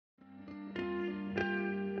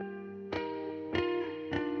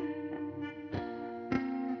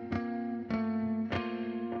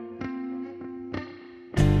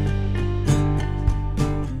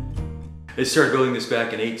They started building this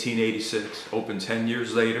back in 1886, opened 10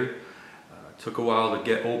 years later. Took a while to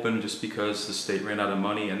get open just because the state ran out of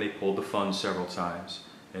money and they pulled the funds several times.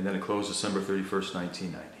 And then it closed December 31st,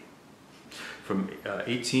 1990. From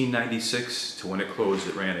 1896 to when it closed,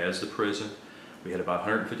 it ran as the prison. We had about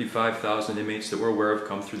 155,000 inmates that we're aware of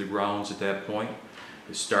come through the grounds at that point.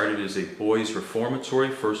 It started as a boys' reformatory,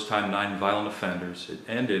 first-time non-violent offenders. It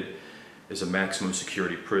ended as a maximum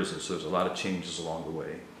security prison, so there's a lot of changes along the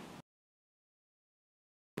way.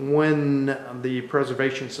 When the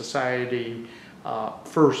Preservation Society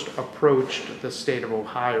first approached the state of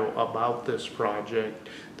Ohio about this project,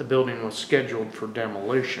 the building was scheduled for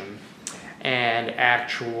demolition and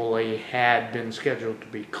actually had been scheduled to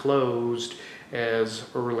be closed as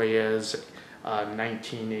early as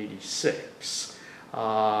 1986.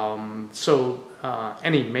 So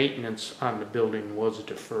any maintenance on the building was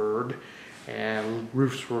deferred, and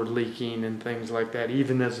roofs were leaking and things like that,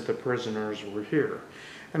 even as the prisoners were here.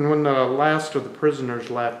 And when the last of the prisoners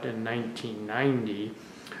left in 1990,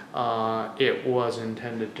 it was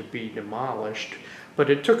intended to be demolished, but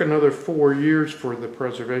it took another 4 years for the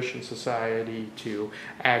Preservation Society to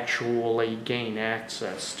actually gain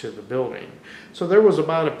access to the building. So there was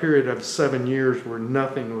about a period of 7 years where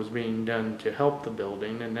nothing was being done to help the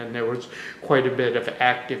building, and then there was quite a bit of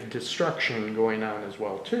active destruction going on as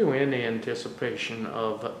well too, in anticipation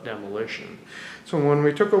of demolition. So when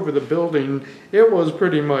we took over the building, it was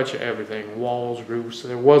pretty much everything: walls, roofs.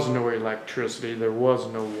 There was no electricity, there was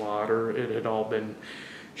no water. It had all been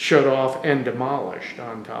shut off and demolished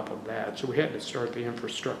on top of that. So we had to start the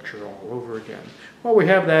infrastructure all over again. Well, we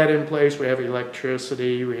have that in place. We have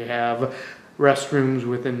electricity. We have restrooms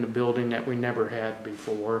within the building that we never had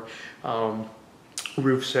before.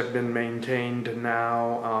 Roofs have been maintained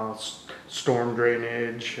now. Storm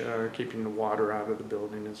drainage, keeping the water out of the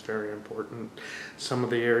building is very important. Some of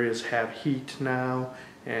the areas have heat now,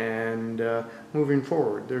 and moving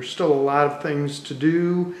forward, there's still a lot of things to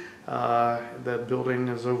do. The building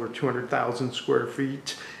is over 200,000 square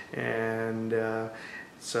feet, and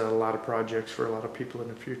it's a lot of projects for a lot of people in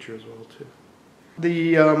the future as well too.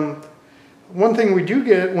 The one thing we do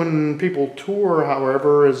get when people tour,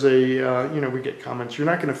 however, is we get comments, "You're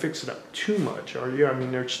not going to fix it up too much, are you?" I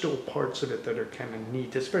mean, there's still parts of it that are kind of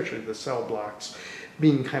neat, especially the cell blocks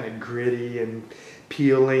being kind of gritty and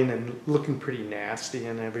peeling and looking pretty nasty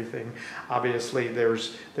and everything. Obviously,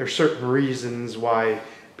 there's certain reasons why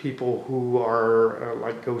people who are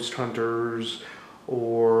like ghost hunters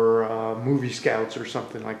or movie scouts or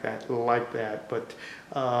something like that, but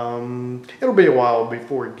it'll be a while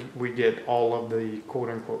before we get all of the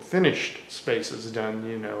quote-unquote finished spaces done,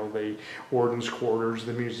 you know, the warden's quarters,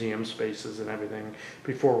 the museum spaces and everything,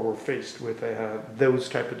 before we're faced with those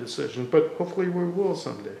type of decisions, but hopefully we will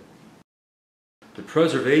someday. The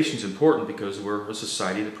preservation is important because we're a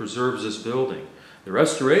society that preserves this building. The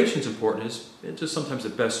restoration is important. It's just sometimes the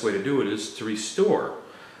best way to do it is to restore.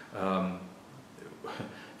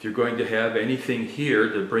 If you're going to have anything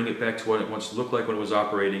here to bring it back to what it once looked like when it was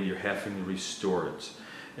operating, you're having to restore it.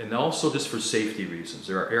 And also just for safety reasons.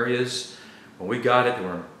 There are areas, when we got it, they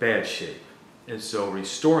were in bad shape. And so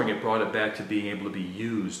restoring it brought it back to being able to be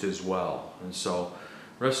used as well. And so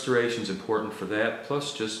restoration is important for that,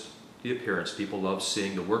 plus just the appearance. People love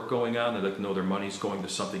seeing the work going on. They like to know their money's going to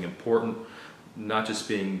something important, not just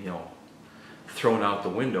being, you know, thrown out the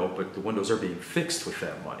window, but the windows are being fixed with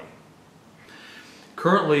that money.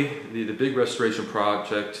 Currently, the big restoration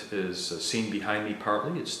project is seen behind me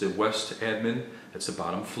partly. It's the west admin, that's the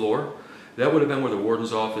bottom floor. That would have been where the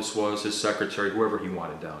warden's office was, his secretary, whoever he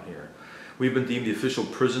wanted down here. We've been deemed the official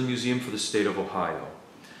prison museum for the state of Ohio.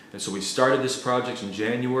 And so we started this project in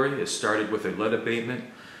January. It started with a lead abatement.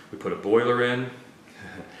 We put a boiler in.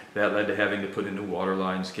 That led to having to put in new water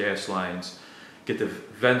lines, gas lines, get the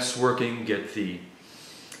vents working, get the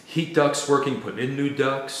heat ducts working, put in new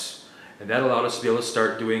ducts. And that allowed us to be able to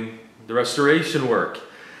start doing the restoration work.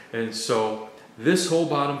 And so this whole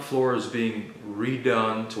bottom floor is being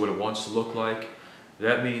redone to what it once looked like.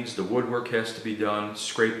 That means the woodwork has to be done,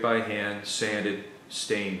 scraped by hand, sanded,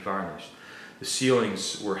 stained, varnished. The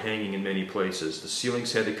ceilings were hanging in many places. The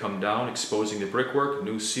ceilings had to come down, exposing the brickwork.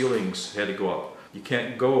 New ceilings had to go up. You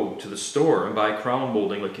can't go to the store and buy crown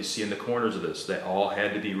molding like you see in the corners of this. That all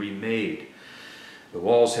had to be remade. The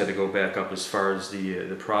walls had to go back up as far as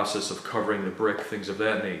the process of covering the brick, things of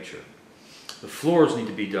that nature. The floors need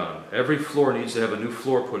to be done. Every floor needs to have a new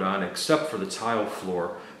floor put on except for the tile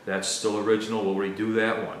floor. That's still original. We'll redo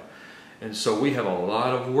that one. And so we have a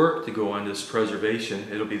lot of work to go on this preservation.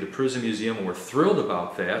 It'll be the prison museum, and we're thrilled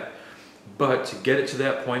about that. But to get it to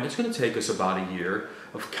that point, it's going to take us about a year.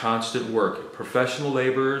 of constant work. Professional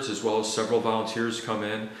laborers as well as several volunteers come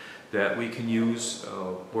in that we can use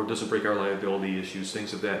where it doesn't break our liability issues,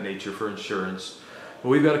 things of that nature for insurance. But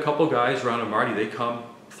we've got a couple guys, Ron and Marty, they come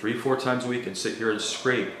 3-4 times a week and sit here and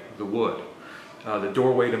scrape the wood. The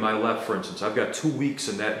doorway to my left, for instance, I've got 2 weeks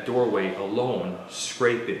in that doorway alone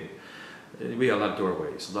scraping. We got a lot of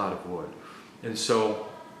doorways, a lot of wood. And so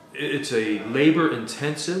it's a labor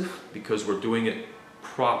intensive because we're doing it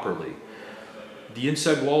properly. The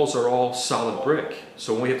inside walls are all solid brick.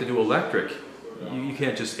 So when we have to do electric, you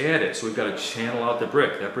can't just add it. So we've got to channel out the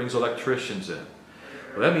brick. That brings electricians in.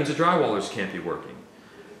 Well, that means the drywallers can't be working.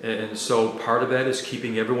 And so part of that is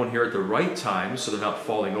keeping everyone here at the right time so they're not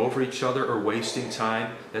falling over each other or wasting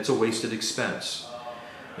time. That's a wasted expense.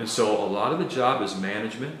 And so a lot of the job is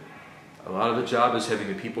management. A lot of the job is having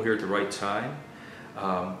the people here at the right time.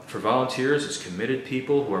 For volunteers, it's committed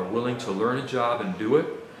people who are willing to learn a job and do it.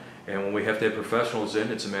 And when we have to have professionals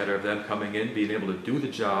in, it's a matter of them coming in, being able to do the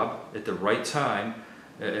job at the right time.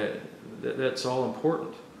 That's all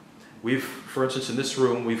important. For instance, in this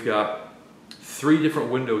room, we've got 3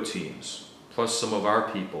 different window teams, plus some of our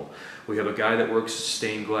people. We have a guy that works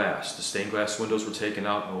stained glass. The stained glass windows were taken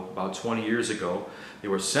out about 20 years ago. They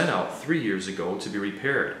were sent out 3 years ago to be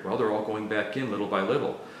repaired. Well, they're all going back in little by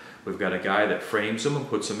little. We've got a guy that frames them and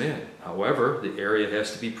puts them in. However, the area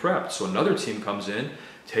has to be prepped. So another team comes in,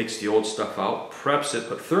 takes the old stuff out, preps it,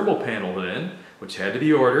 put thermal panel in, which had to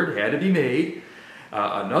be ordered, had to be made.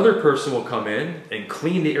 Another person will come in and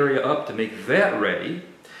clean the area up to make that ready.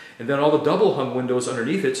 And then all the double hung windows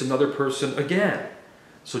underneath it's another person again.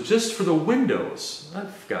 So just for the windows,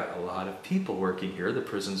 I've got a lot of people working here. The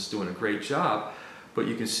prison's doing a great job, but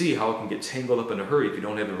you can see how it can get tangled up in a hurry if you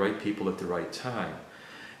don't have the right people at the right time.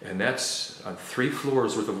 And that's on 3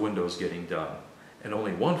 floors worth of windows getting done, and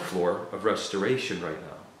only 1 floor of restoration right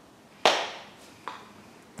now.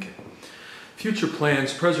 Okay. Future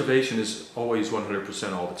plans, preservation is always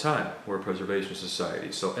 100% all the time. We're a preservation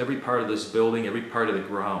society, so every part of this building, every part of the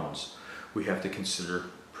grounds, we have to consider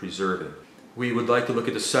preserving. We would like to look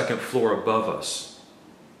at the 2nd floor above us.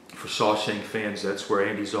 For Shawshank fans, that's where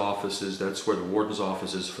Andy's office is, that's where the warden's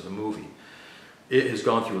office is for the movie. It has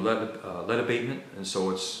gone through lead abatement, and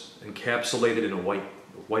so it's encapsulated in a white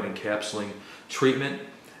encapsulating treatment.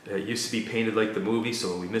 It used to be painted like the movie,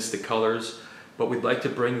 so we missed the colors. But we'd like to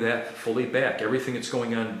bring that fully back. Everything that's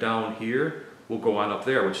going on down here will go on up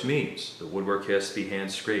there, which means the woodwork has to be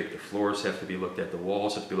hand scraped, the floors have to be looked at, the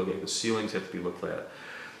walls have to be looked at, the ceilings have to be looked at.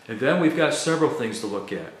 And then we've got several things to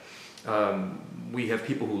look at. We have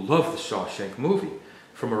people who love the Shawshank movie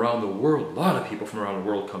from around the world. A lot of people from around the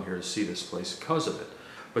world come here to see this place because of it.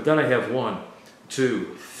 But then I have 1,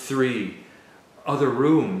 2, 3 other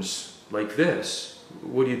rooms like this.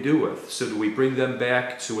 What do you do with? So do we bring them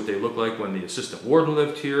back to what they looked like when the assistant warden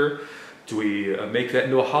lived here? Do we make that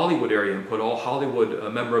into a Hollywood area and put all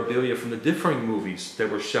Hollywood memorabilia from the differing movies that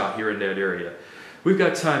were shot here in that area? We've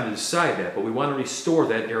got time to decide that, but we want to restore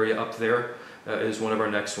that area up there as one of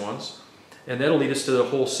our next ones. And that'll lead us to the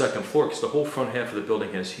whole 2nd floor, because the whole front half of the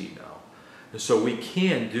building has heat now. And so we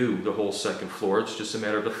can do the whole 2nd floor, it's just a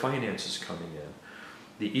matter of the finances coming in.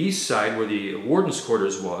 The east side, where the warden's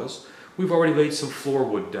quarters was, we've already laid some floor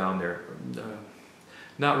wood down there.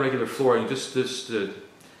 Not regular flooring, just a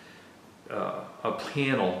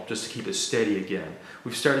panel just to keep it steady again.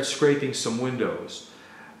 We've started scraping some windows.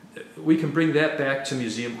 We can bring that back to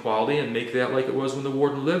museum quality and make that like it was when the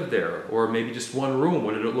warden lived there, or maybe just 1 room.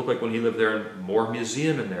 What did it look like when he lived there, and more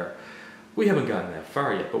museum in there? We haven't gotten that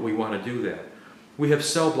far yet, but we want to do that. We have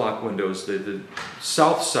cell block windows. The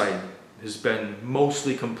south side has been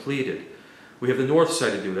mostly completed. We have the north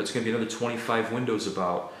side to do. That's going to be another 25 windows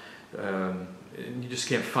about. And you just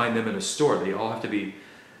can't find them in a store. They all have to be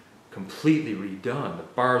completely redone. The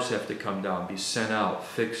bars have to come down, be sent out,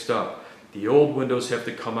 fixed up. The old windows have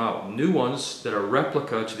to come out. New ones that are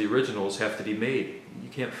replica to the originals have to be made. You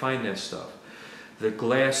can't find that stuff. The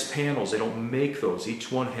glass panels, they don't make those. Each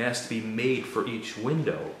one has to be made for each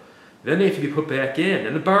window. Then they have to be put back in,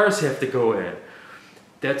 and the bars have to go in.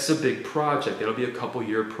 That's a big project. That'll be a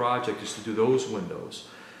couple-year project just to do those windows.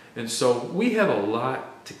 And so we have a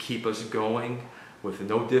lot to keep us going with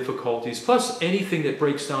no difficulties, plus anything that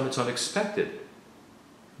breaks down that's unexpected.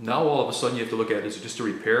 Now all of a sudden you have to look at, is it just a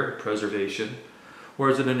repair, preservation, or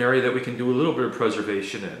is it an area that we can do a little bit of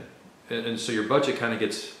preservation in? And so your budget kind of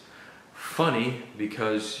gets funny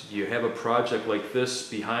because you have a project like this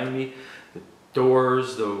behind me, the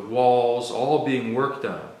doors, the walls, all being worked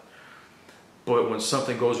on. But when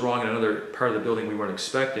something goes wrong in another part of the building we weren't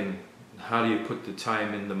expecting, how do you put the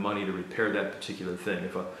time and the money to repair that particular thing?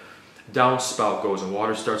 If a downspout goes and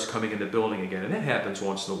water starts coming in the building again, and that happens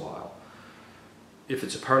once in a while. If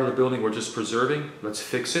it's a part of the building we're just preserving, let's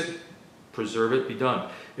fix it, preserve it, be done.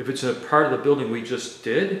 If it's a part of the building we just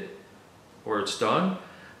did, or it's done,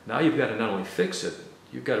 now you've got to not only fix it,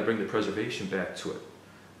 you've got to bring the preservation back to it.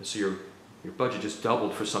 And so your budget just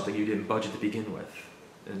doubled for something you didn't budget to begin with.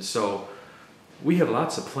 And so we have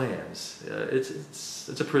lots of plans.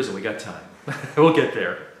 It's a prison, we got time. We'll get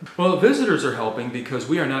there. Well, visitors are helping because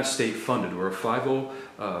we are not state funded. We're a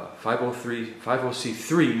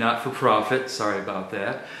 503c3, not for profit, sorry about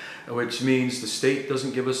that, which means the state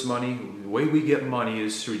doesn't give us money. The way we get money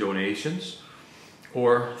is through donations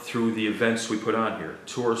or through the events we put on here,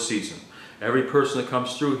 tour season. Every person that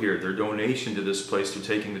comes through here, their donation to this place through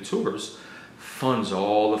taking the tours funds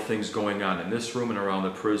all the things going on in this room and around the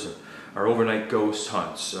prison. Our overnight ghost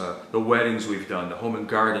hunts, the weddings we've done, the home and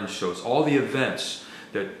garden shows, all the events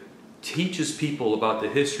that teaches people about the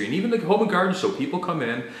history. And even the home and garden show, people come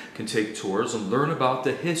in, can take tours and learn about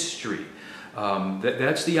the history.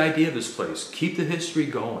 That's the idea of this place, keep the history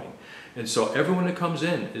going. And so everyone that comes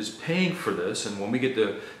in is paying for this, and when we get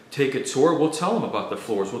to take a tour, we'll tell them about the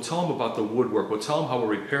floors, we'll tell them about the woodwork, we'll tell them how we're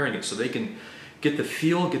repairing it so they can get the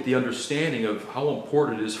feel, get the understanding of how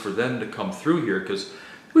important it is for them to come through here, because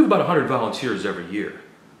we have about 100 volunteers every year.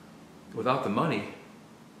 Without the money,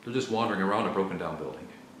 they're just wandering around a broken down building.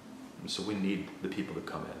 And so we need the people to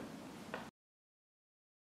come in.